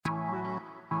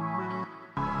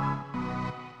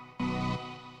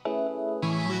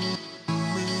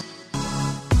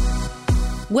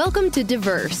Welcome to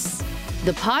Diverse,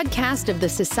 the podcast of the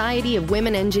Society of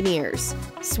Women Engineers.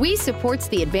 SWE supports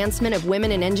the advancement of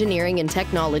women in engineering and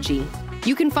technology.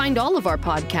 You can find all of our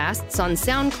podcasts on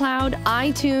SoundCloud,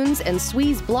 iTunes, and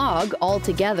SWE's blog all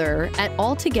together at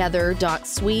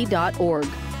alltogether.swe.org.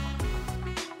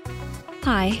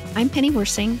 Hi, I'm Penny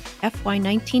Wirsing,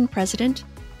 FY19 President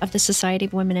of the Society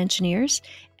of Women Engineers,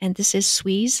 and this is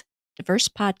SWE's Diverse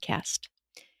Podcast.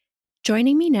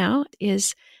 Joining me now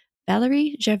is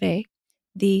Valerie Gervais,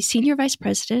 the Senior Vice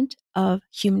President of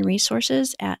Human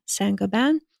Resources at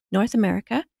Saint-Gobain North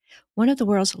America, one of the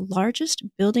world's largest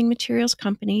building materials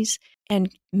companies and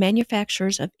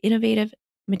manufacturers of innovative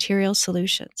material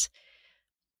solutions.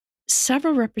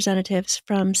 Several representatives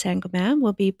from Saint-Gobain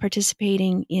will be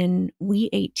participating in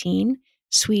We18,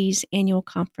 SWE's annual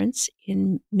conference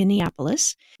in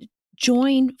Minneapolis.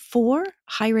 Join 4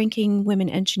 high-ranking women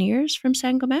engineers from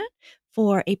Saint-Gobain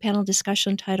for a panel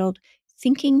discussion titled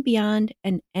Thinking Beyond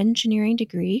an Engineering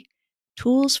Degree,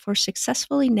 Tools for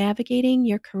Successfully Navigating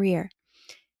Your Career.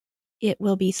 It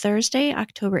will be Thursday,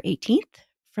 October 18th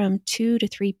from 2 to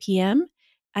 3 p.m.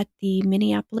 at the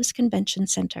Minneapolis Convention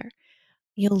Center.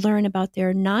 You'll learn about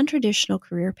their non-traditional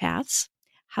career paths,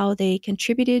 how they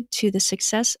contributed to the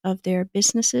success of their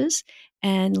businesses,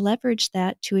 and leverage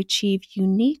that to achieve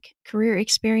unique career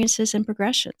experiences and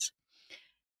progressions.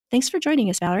 Thanks for joining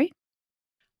us, Valerie.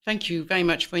 Thank you very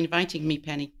much for inviting me,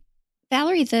 Penny.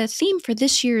 Valerie, the theme for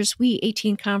this year's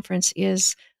We18 conference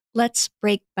is Let's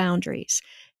Break Boundaries.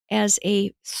 As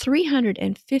a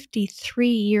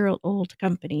 353-year-old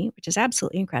company, which is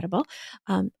absolutely incredible,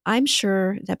 I'm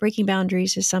sure that breaking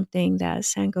boundaries is something that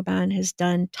Saint-Gobain has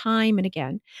done time and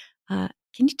again. Can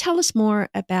you tell us more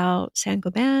about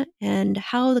Saint-Gobain and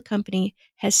how the company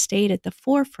has stayed at the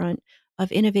forefront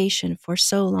of innovation for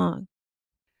so long?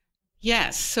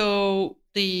 Yes, so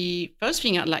the first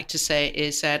thing I'd like to say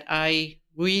is that I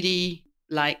really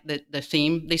like the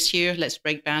theme this year, Let's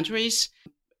Break Boundaries.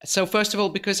 So first of all,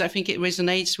 because I think it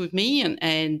resonates with me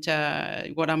and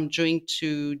what I'm trying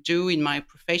to do in my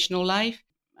professional life.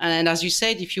 And as you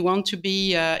said, if you want to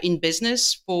be in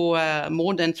business for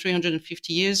more than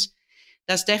 350 years,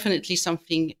 that's definitely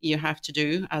something you have to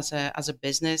do as a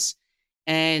business.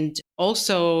 And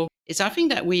also, I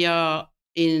think that we are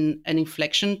in an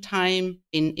inflection time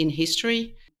in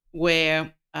history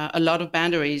where a lot of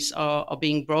boundaries are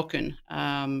being broken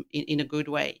in a good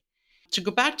way. To go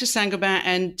back to Saint-Gobain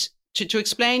and to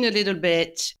explain a little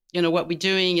bit, what we're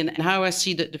doing and how I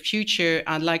see the future,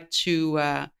 I'd like to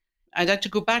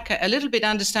go back a little bit,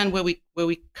 understand where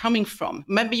we're coming from,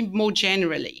 maybe more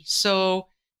generally. So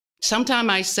sometimes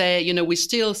I say, we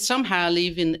still somehow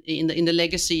live in the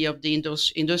legacy of the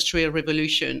Industrial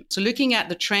Revolution. So looking at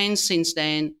the trends since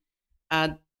then,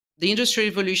 the Industrial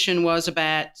Revolution was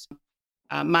about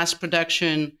mass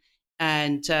production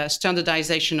and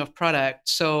standardization of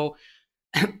products. So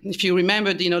if you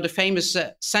remember, the famous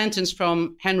sentence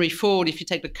from Henry Ford, if you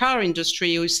take the car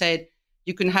industry, who said,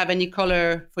 you can have any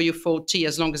color for your Ford T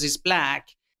as long as it's black.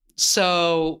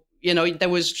 So there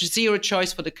was zero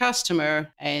choice for the customer.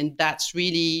 And that's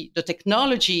really the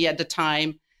technology at the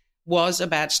time was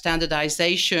about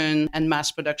standardization and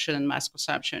mass production and mass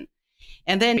consumption.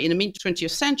 And then in the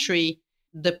mid-20th century,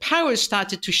 the power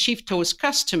started to shift towards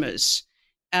customers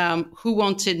who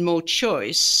wanted more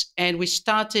choice. And we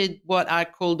started what I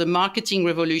call the marketing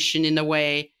revolution in a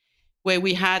way where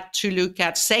we had to look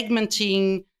at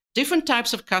segmenting different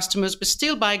types of customers, but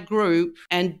still by group,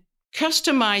 and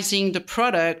customizing the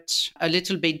product a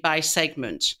little bit by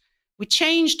segment. We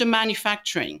changed the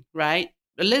manufacturing, right?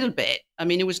 A little bit. I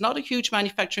mean, it was not a huge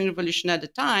manufacturing revolution at the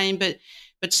time, but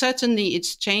certainly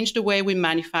it's changed the way we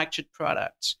manufactured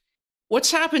products.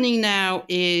 What's happening now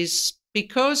is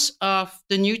because of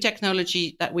the new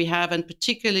technology that we have, and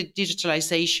particularly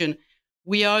digitalization,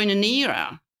 we are in an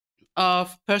era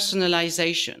of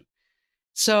personalization.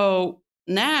 So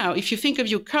now, if you think of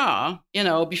your car,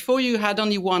 before you had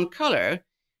only one color,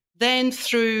 then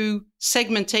through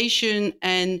segmentation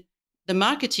and the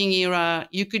marketing era,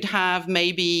 you could have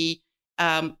maybe,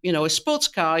 a sports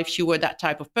car if you were that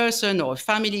type of person, or a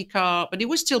family car, but it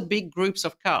was still big groups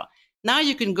of cars. Now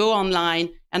you can go online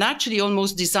and actually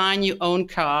almost design your own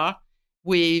car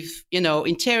with,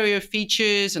 interior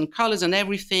features and colors and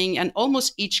everything. And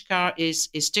almost each car is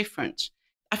different.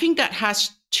 I think that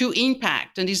has two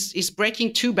impacts and is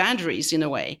breaking two boundaries in a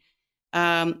way.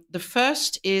 The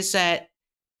first is that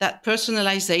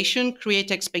personalization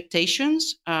creates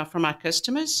expectations from our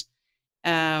customers,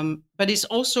 but it's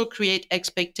also create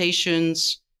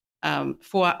expectations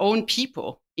for our own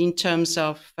people in terms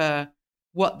of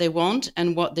what they want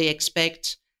and what they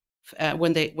expect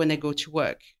when they go to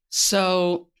work.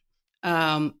 So,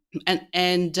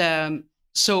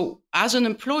 so as an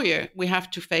employer, we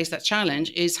have to face that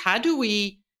challenge: is how do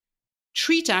we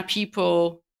treat our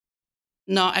people,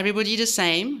 not everybody the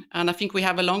same? And I think we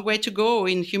have a long way to go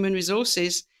in human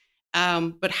resources.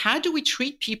 But how do we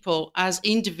treat people as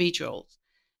individuals?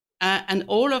 And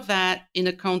all of that in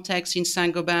a context in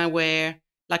Saint-Gobain where,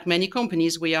 like many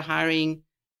companies, we are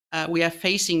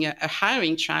facing a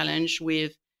hiring challenge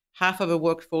with half of a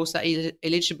workforce that is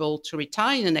eligible to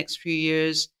retire in the next few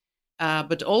years,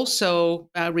 but also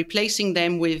replacing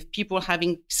them with people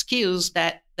having skills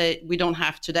that we don't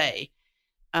have today,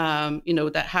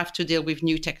 that have to deal with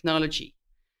new technology.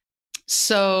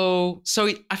 So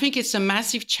I think it's a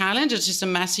massive challenge. It's just a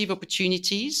massive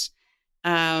opportunities.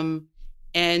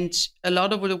 And a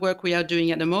lot of the work we are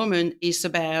doing at the moment is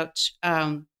about,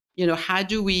 how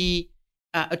do we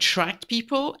attract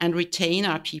people and retain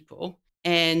our people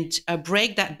and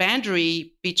break that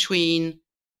boundary between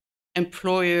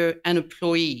employer and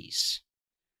employees.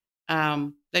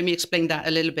 Let me explain that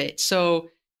a little bit. So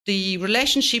the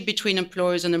relationship between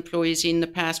employers and employees in the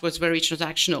past was very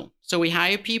transactional. So we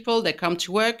hire people, they come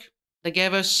to work, they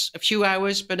give us a few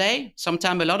hours per day,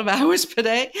 sometimes a lot of hours per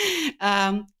day,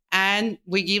 and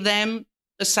we give them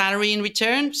a salary in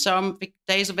return, some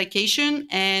days of vacation,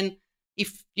 and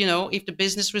if the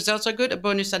business results are good, a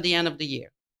bonus at the end of the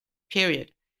year,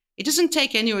 period. It doesn't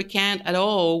take into account at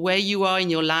all where you are in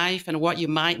your life and what you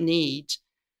might need.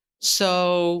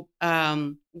 So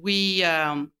we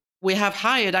have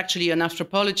hired actually an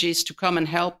anthropologist to come and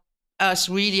help us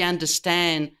really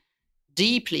understand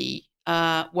deeply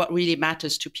what really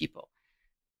matters to people.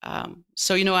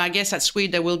 So I guess at SWE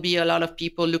there will be a lot of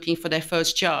people looking for their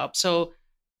first job. So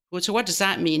what does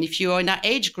that mean? If you're in that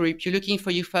age group, you're looking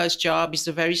for your first job, it's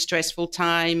a very stressful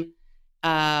time.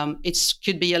 It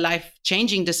could be a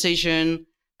life-changing decision.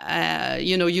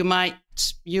 You might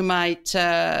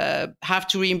have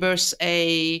to reimburse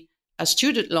a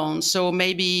student loan. So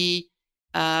maybe,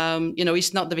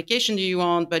 it's not the vacation you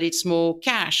want, but it's more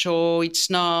cash, or it's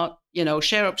not,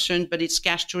 share option, but it's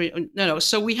cash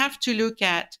So we have to look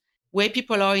at where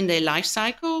people are in their life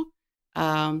cycle.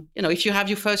 If you have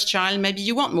your first child, maybe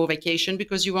you want more vacation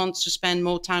because you want to spend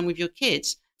more time with your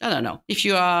kids. I don't know. If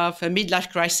you have a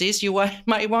midlife crisis, you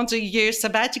might want a year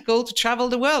sabbatical to travel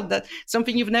the world. That's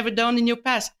something you've never done in your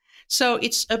past. So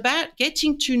it's about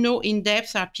getting to know in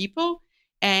depth our people,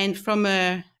 and from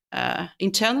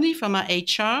internally from our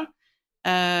HR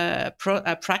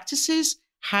practices,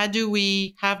 how do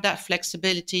we have that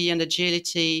flexibility and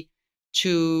agility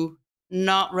to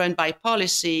not run by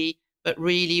policy, but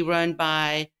really run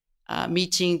by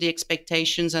meeting the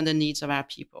expectations and the needs of our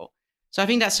people. So I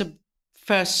think that's a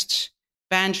first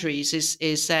boundaries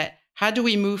is that how do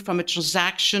we move from a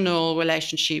transactional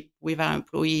relationship with our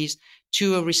employees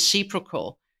to a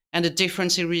reciprocal, and the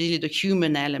difference is really the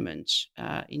human element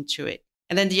into it.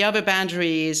 And then the other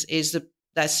boundary is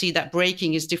that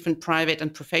breaking is different private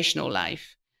and professional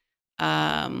life.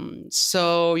 I'm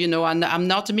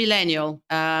not a millennial.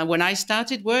 When I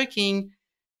started working,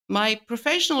 my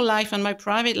professional life and my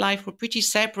private life were pretty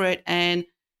separate, and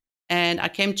I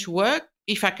came to work.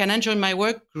 If I can enjoy my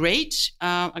work, great.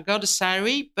 I got a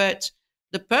salary, but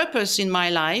the purpose in my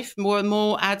life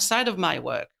more outside of my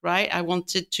work, right? I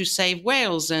wanted to save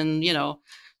whales and,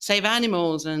 save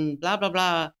animals and blah, blah,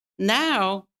 blah.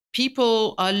 Now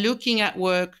people are looking at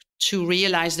work to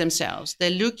realize themselves.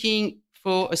 They're looking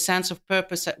for a sense of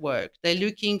purpose at work. They're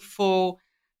looking for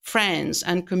friends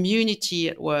and community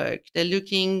at work. They're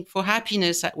looking for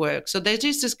happiness at work. So there's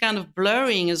just this kind of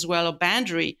blurring as well, a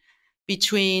boundary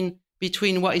between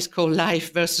what is called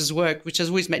life versus work, which has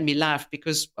always made me laugh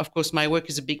because, of course, my work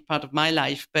is a big part of my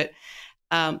life, but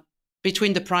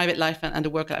between the private life and the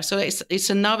work life. So it's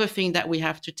another thing that we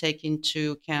have to take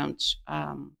into account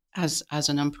as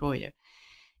an employer.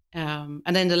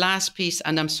 And then the last piece,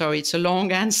 and I'm sorry, it's a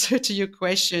long answer to your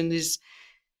question, is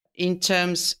in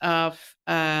terms of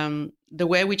the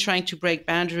way we're trying to break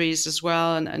boundaries as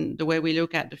well, and the way we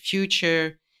look at the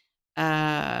future,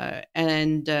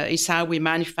 and is how we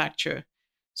manufacture.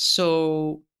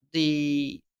 So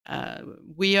we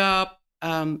are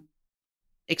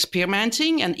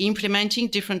experimenting and implementing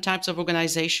different types of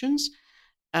organizations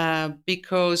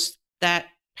because that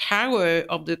power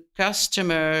of the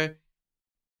customer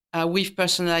with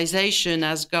personalization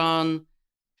has gone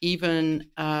even,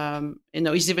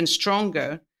 is even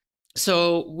stronger.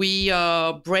 So we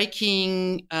are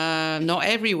breaking, not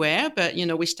everywhere, but,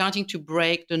 we're starting to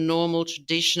break the normal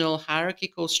traditional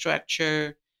hierarchical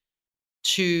structure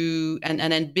and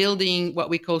then building what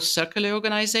we call circular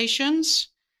organizations,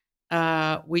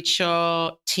 which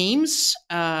are teams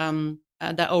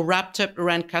that are wrapped up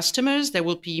around customers. There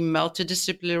will be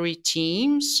multidisciplinary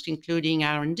teams, including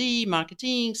R&D,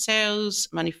 marketing, sales,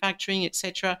 manufacturing,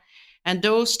 etc. And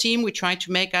those teams we try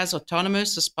to make as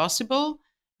autonomous as possible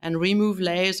and remove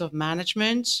layers of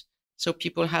management so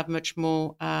people have much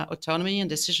more autonomy and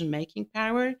decision-making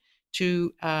power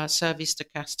to service the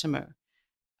customer.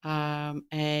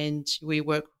 And we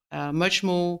work much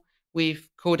more with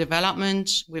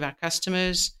co-development with our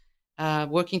customers,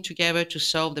 working together to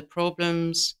solve the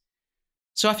problems.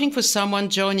 So I think for someone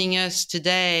joining us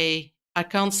today, I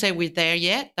can't say we're there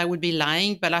yet. That would be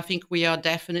lying, but I think we are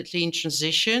definitely in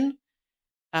transition.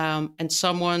 And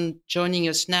someone joining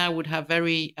us now would have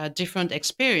very different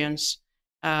experience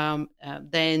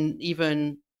than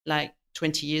even like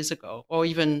 20 years ago or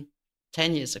even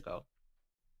 10 years ago.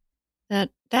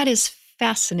 That is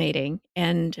fascinating,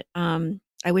 and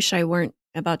I wish I weren't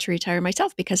about to retire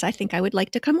myself because I think I would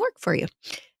like to come work for you.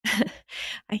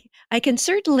 I can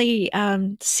certainly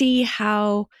see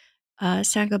how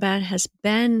Saint-Gobain has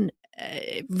been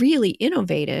really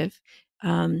innovative.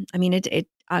 I mean, it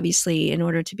obviously, in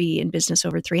order to be in business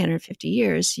over 350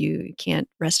 years, you can't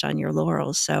rest on your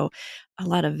laurels. So a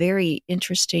lot of very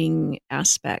interesting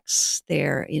aspects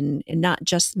there in not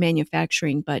just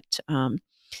manufacturing, but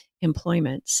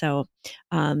employment. So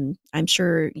I'm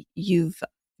sure you've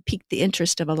piqued the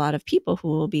interest of a lot of people who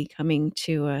will be coming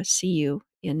to see you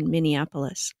in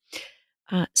Minneapolis.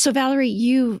 So Valerie,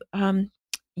 you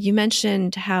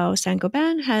mentioned how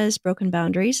Saint-Gobain has broken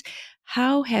boundaries.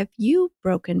 How have you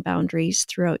broken boundaries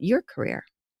throughout your career?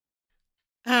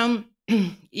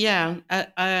 Yeah,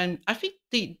 I think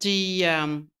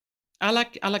I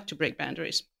like to break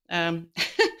boundaries.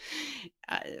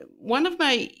 One of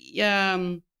my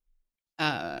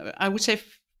I would say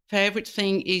favorite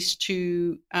thing is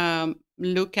to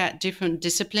look at different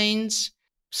disciplines.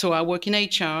 So I work in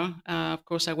HR. Of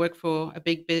course, I work for a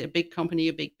big company,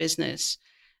 a big business.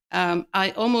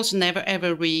 I almost never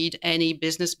ever read any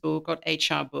business book or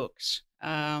HR books.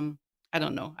 I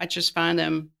don't know. I just find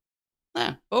them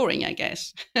boring, I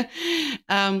guess. But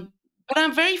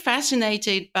I'm very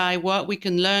fascinated by what we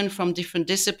can learn from different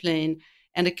disciplines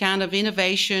and the kind of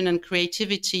innovation and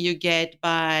creativity you get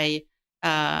by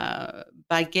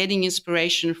getting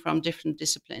inspiration from different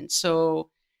disciplines. So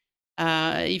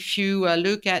if you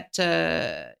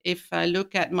if I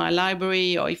look at my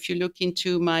library, or if you look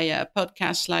into my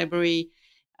podcast library,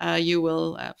 you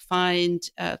will find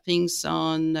things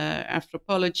on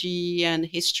anthropology and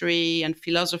history and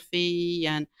philosophy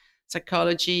and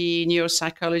psychology,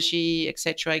 neuropsychology,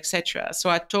 etc., etc. So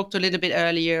I talked a little bit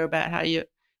earlier about how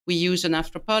we use an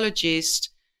anthropologist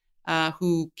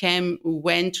who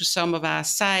went to some of our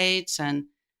sites and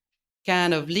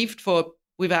kind of lived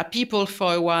with our people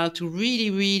for a while to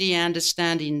really, really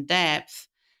understand in depth.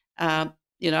 I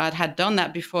had done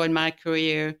that before in my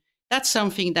career. That's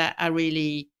something that I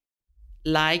really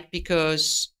like,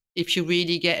 because if you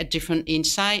really get a different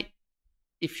insight,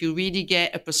 if you really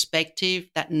get a perspective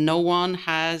that no one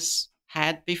has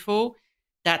had before,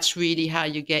 that's really how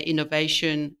you get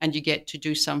innovation and you get to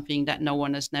do something that no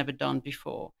one has never done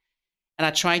before. And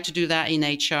I try to do that in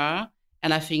HR.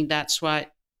 And I think that's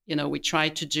what, we try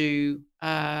to do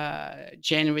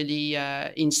generally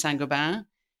in Saint-Gobain.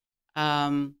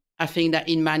 I think that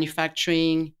in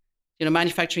manufacturing,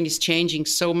 manufacturing is changing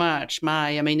so much.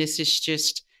 This is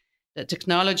just the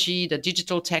technology, the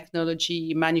digital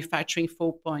technology, manufacturing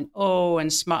 4.0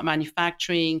 and smart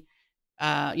manufacturing.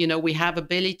 We have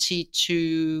ability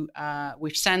to,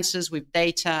 with sensors, with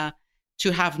data,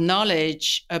 to have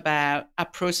knowledge about our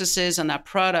processes and our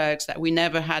products that we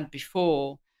never had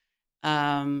before.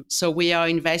 So we are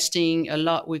investing a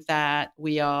lot with that.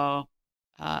 We are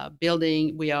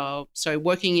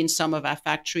working in some of our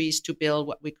factories to build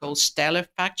what we call stellar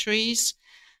factories.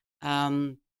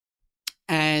 And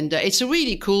it's a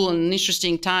really cool and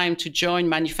interesting time to join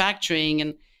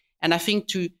manufacturing. And I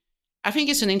think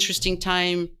it's an interesting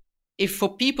time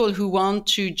for people who want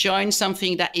to join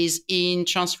something that is in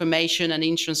transformation and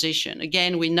in transition.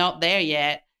 Again, we're not there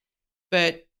yet,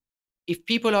 but if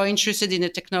people are interested in the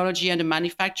technology and the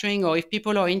manufacturing, or if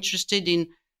people are interested in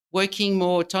working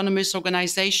more autonomous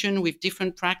organization with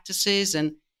different practices,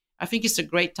 and I think it's a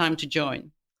great time to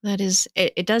join.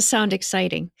 It does sound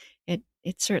exciting.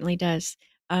 It certainly does.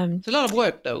 It's a lot of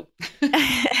work, though.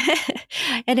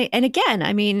 And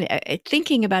again,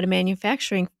 thinking about a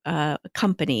manufacturing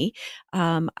company,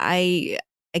 I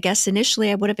guess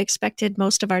initially I would have expected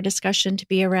most of our discussion to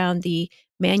be around the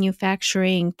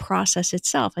manufacturing process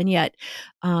itself. And yet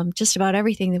just about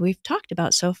everything that we've talked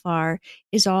about so far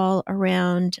is all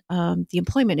around the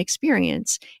employment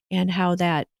experience and how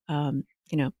that,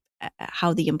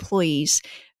 how the employees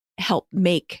help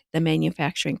make the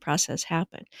manufacturing process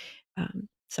happen.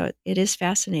 So it is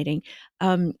fascinating.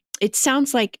 It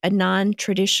sounds like a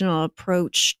non-traditional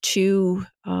approach to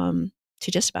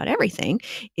just about everything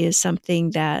is something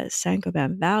that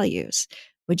Saint-Gobain values.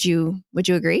 Would you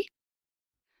agree?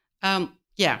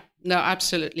 Yeah, no,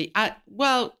 absolutely. I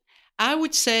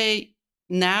would say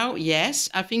now, yes.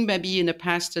 I think maybe in the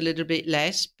past a little bit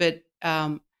less, but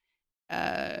uh,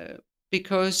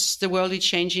 because the world is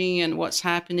changing and what's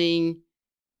happening,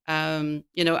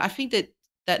 I think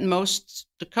that most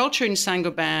the culture in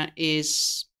Saint-Gobain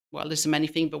is, well, there's many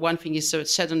things, but one thing is so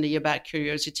it's certainly about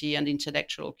curiosity and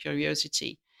intellectual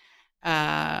curiosity.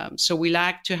 So we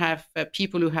like to have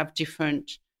people who have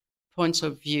different points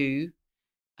of view.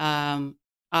 I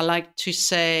like to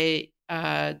say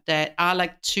that I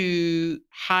like to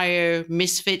hire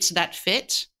misfits that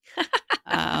fit.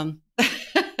 um,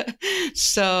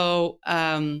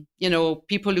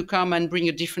 people who come and bring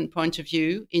a different point of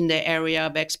view in their area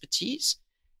of expertise,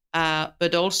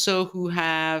 but also who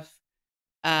have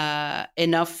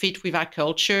enough fit with our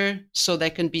culture so they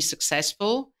can be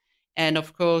successful. And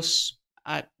of course,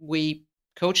 we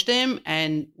coach them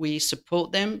and we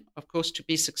support them, of course, to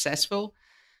be successful.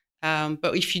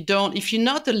 But if you're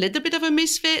not a little bit of a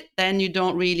misfit, then you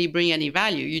don't really bring any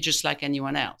value. You're just like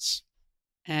anyone else.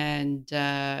 And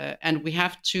we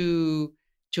have to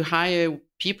hire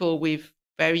people with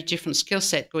very different skill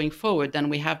set going forward than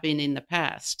we have been in the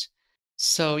past.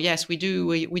 So yes, we do.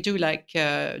 We do like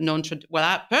non-trad.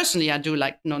 Well, I do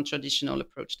like non-traditional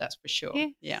approach. That's for sure.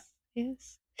 Yes, Yeah.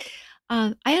 yes.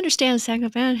 I understand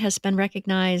Saint-Gobain has been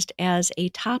recognized as a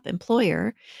top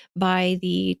employer by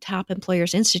the Top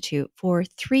Employers Institute for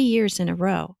 3 years in a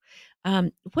row.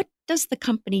 What does the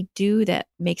company do that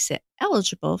makes it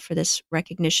eligible for this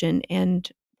recognition, and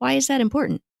why is that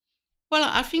important? Well,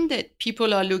 I think that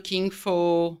people are looking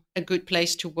for a good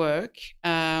place to work,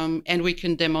 and we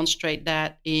can demonstrate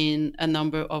that in a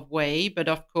number of ways. But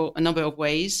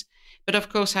of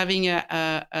course, having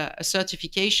a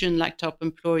certification like Top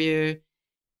Employer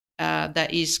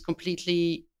that is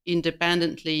completely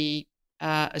independently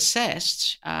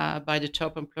assessed by the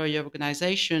Top Employer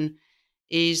organization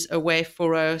is a way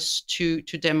for us to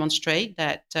demonstrate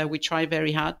that we try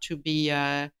very hard to be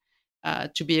a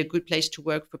good place to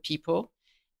work for people.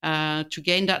 To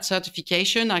gain that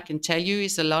certification, I can tell you,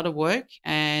 is a lot of work,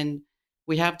 and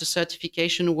we have the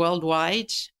certification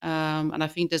worldwide, and I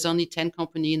think there's only 10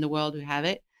 companies in the world who have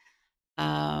it.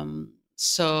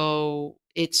 So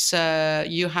it's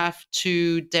you have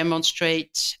to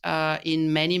demonstrate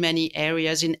in many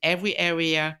areas, in every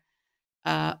area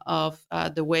of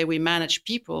the way we manage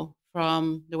people,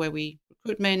 from the way we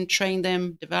recruitment, train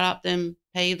them, develop them,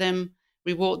 pay them,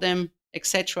 reward them,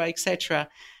 etc.,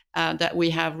 that we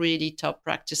have really top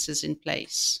practices in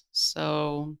place.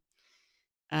 So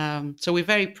we're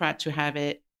very proud to have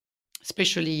it,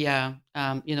 especially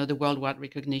the worldwide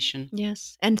recognition.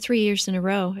 Yes, and 3 years in a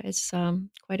row is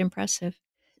quite impressive.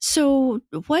 So,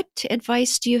 what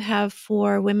advice do you have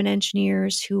for women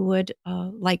engineers who would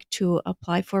like to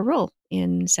apply for a role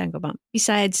in Saint-Gobain,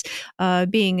 besides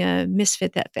being a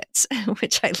misfit that fits,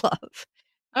 which I love?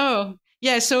 Oh,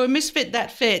 yeah. So a misfit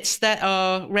that fits, that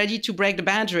are ready to break the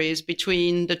boundaries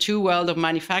between the two worlds of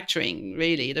manufacturing,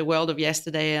 really, the world of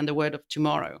yesterday and the world of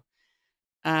tomorrow.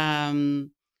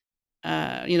 Um,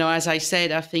 as I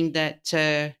said, I think that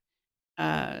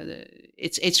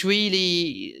it's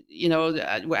really,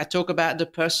 I talk about the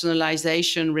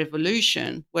personalization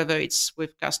revolution, whether it's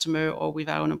with customer or with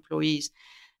our own employees.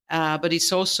 But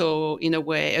it's also, in a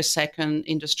way, a second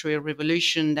industrial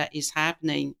revolution that is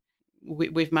happening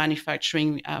with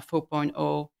manufacturing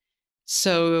 4.0.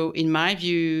 So, in my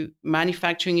view,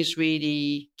 manufacturing is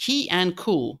really key and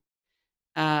cool.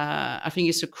 I think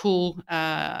it's a cool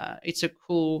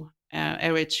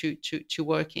area to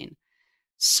work in.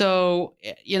 So,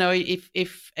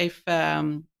 if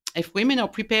women are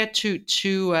prepared to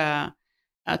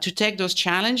take those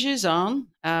challenges on,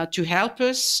 to help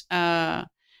us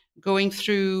going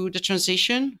through the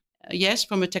transition, yes,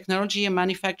 from a technology and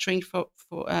manufacturing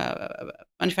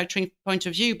manufacturing point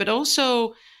of view, but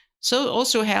also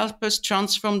help us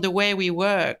transform the way we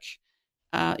work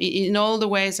in all the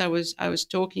ways I was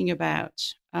talking about.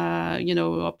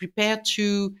 Are prepared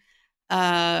to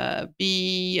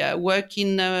be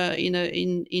working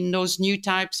in those new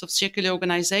types of circular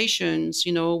organizations,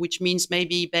 which means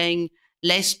maybe being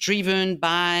less driven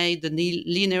by the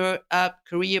linear up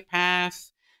career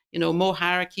path, more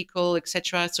hierarchical,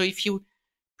 etc. So if you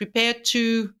prepare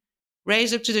to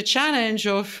raise up to the challenge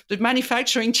of the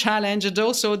manufacturing challenge and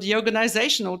also the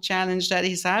organizational challenge that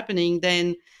is happening,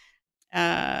 then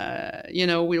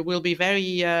we'll be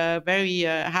very, very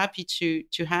happy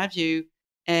to have you.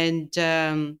 And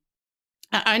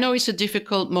I know it's a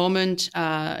difficult moment,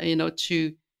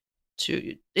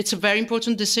 it's a very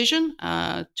important decision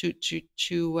to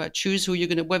choose who you're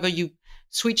going to, whether you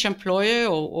switch employer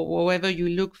or whether you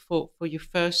look for your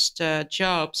first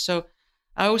job. So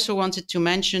I also wanted to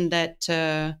mention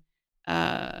that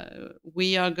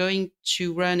we are going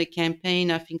to run a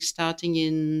campaign, I think, starting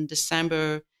in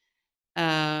December,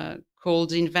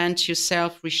 called Invent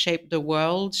Yourself, Reshape the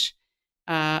World.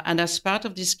 And as part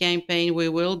of this campaign, we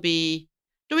will be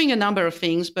doing a number of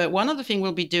things, but one of the things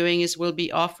we'll be doing is we'll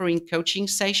be offering coaching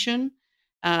session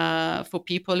for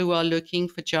people who are looking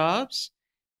for jobs.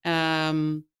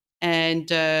 The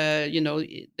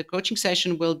coaching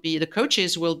session will be, the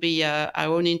coaches will be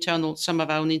some of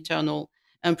our own internal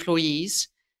employees.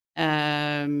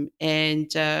 People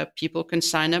can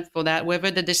sign up for that.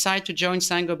 Whether they decide to join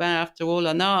Saint-Gobain after all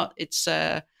or not,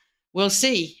 we'll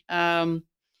see.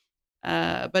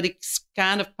 But it's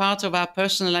kind of part of our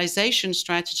personalization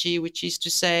strategy, which is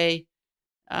to say,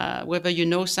 whether you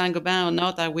know Saint-Gobain or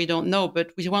not, we don't know,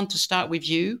 but we want to start with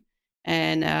you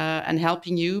and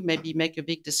helping you maybe make your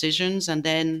big decisions, and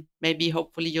then maybe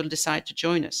hopefully you'll decide to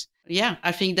join us. Yeah,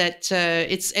 I think that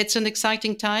it's an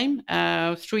exciting time.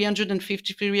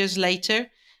 353 years later,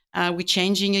 we're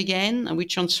changing again and we're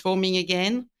transforming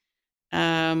again.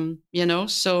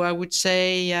 So I would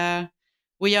say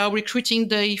we are recruiting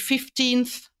the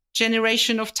 15th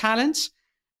generation of talent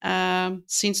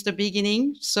since the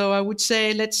beginning. So I would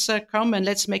say let's come and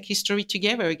let's make history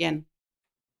together again.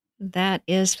 That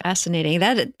is fascinating.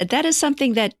 That is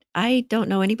something that I don't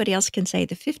know anybody else can say.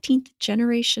 The 15th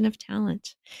generation of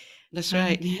talent. That's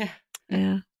right. Yeah.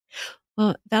 Yeah.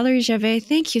 Well, Valerie Gervais,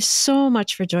 thank you so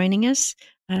much for joining us.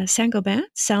 Saint-Gobain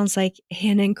sounds like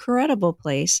an incredible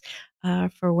place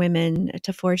for women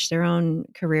to forge their own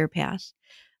career path.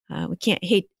 We can't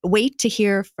wait to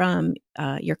hear from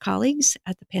your colleagues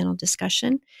at the panel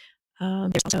discussion.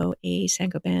 There's also a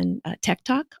Saint-Gobain Tech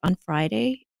Talk on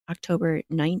Friday, October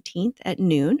 19th at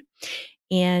noon.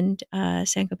 And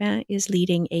Saint-Gobain is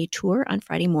leading a tour on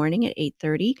Friday morning at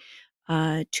 8:30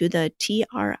 to the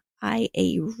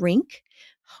TRIA rink,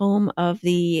 home of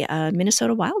the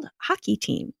Minnesota Wild hockey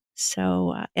team.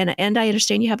 So, and I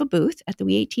understand you have a booth at the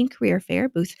We18 Career Fair,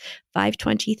 booth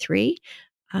 523.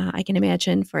 I can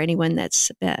imagine for anyone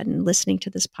that's been listening to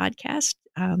this podcast,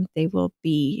 they will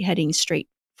be heading straight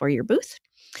for your booth.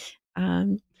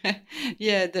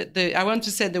 Yeah, I want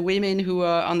to say the women who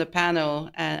are on the panel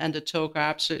and the talk are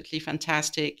absolutely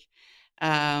fantastic.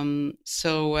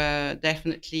 So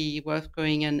definitely worth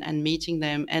going and meeting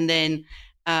them. And then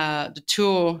the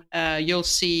tour, you'll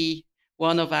see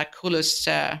one of our coolest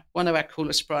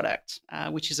products,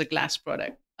 which is a glass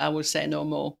product. I will say no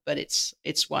more, but it's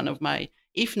one of my,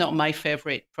 if not my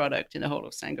favorite product in the whole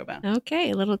of Saint-Gobain.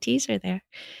 Okay, a little teaser there.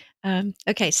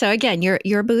 Okay, so again,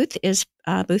 your booth is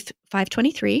booth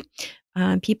 523.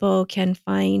 People can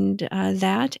find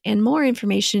that and more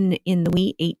information in the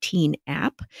We18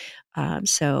 app.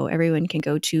 So everyone can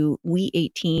go to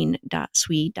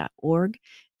we18.swe.org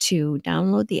to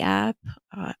download the app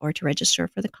or to register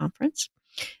for the conference.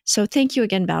 So thank you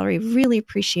again, Valerie. Really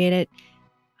appreciate it.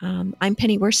 I'm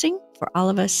Penny Wirsing. For all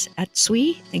of us at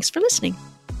SWE, thanks for listening.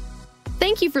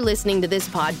 Thank you for listening to this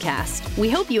podcast. We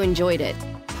hope you enjoyed it.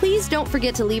 Please don't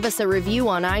forget to leave us a review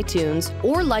on iTunes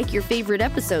or like your favorite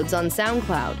episodes on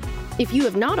SoundCloud. If you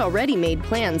have not already made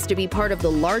plans to be part of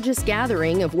the largest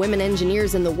gathering of women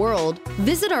engineers in the world,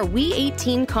 visit our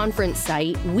We18 conference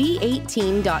site,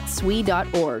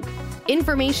 we18.swe.org.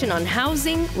 Information on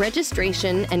housing,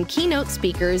 registration, and keynote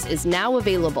speakers is now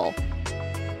available.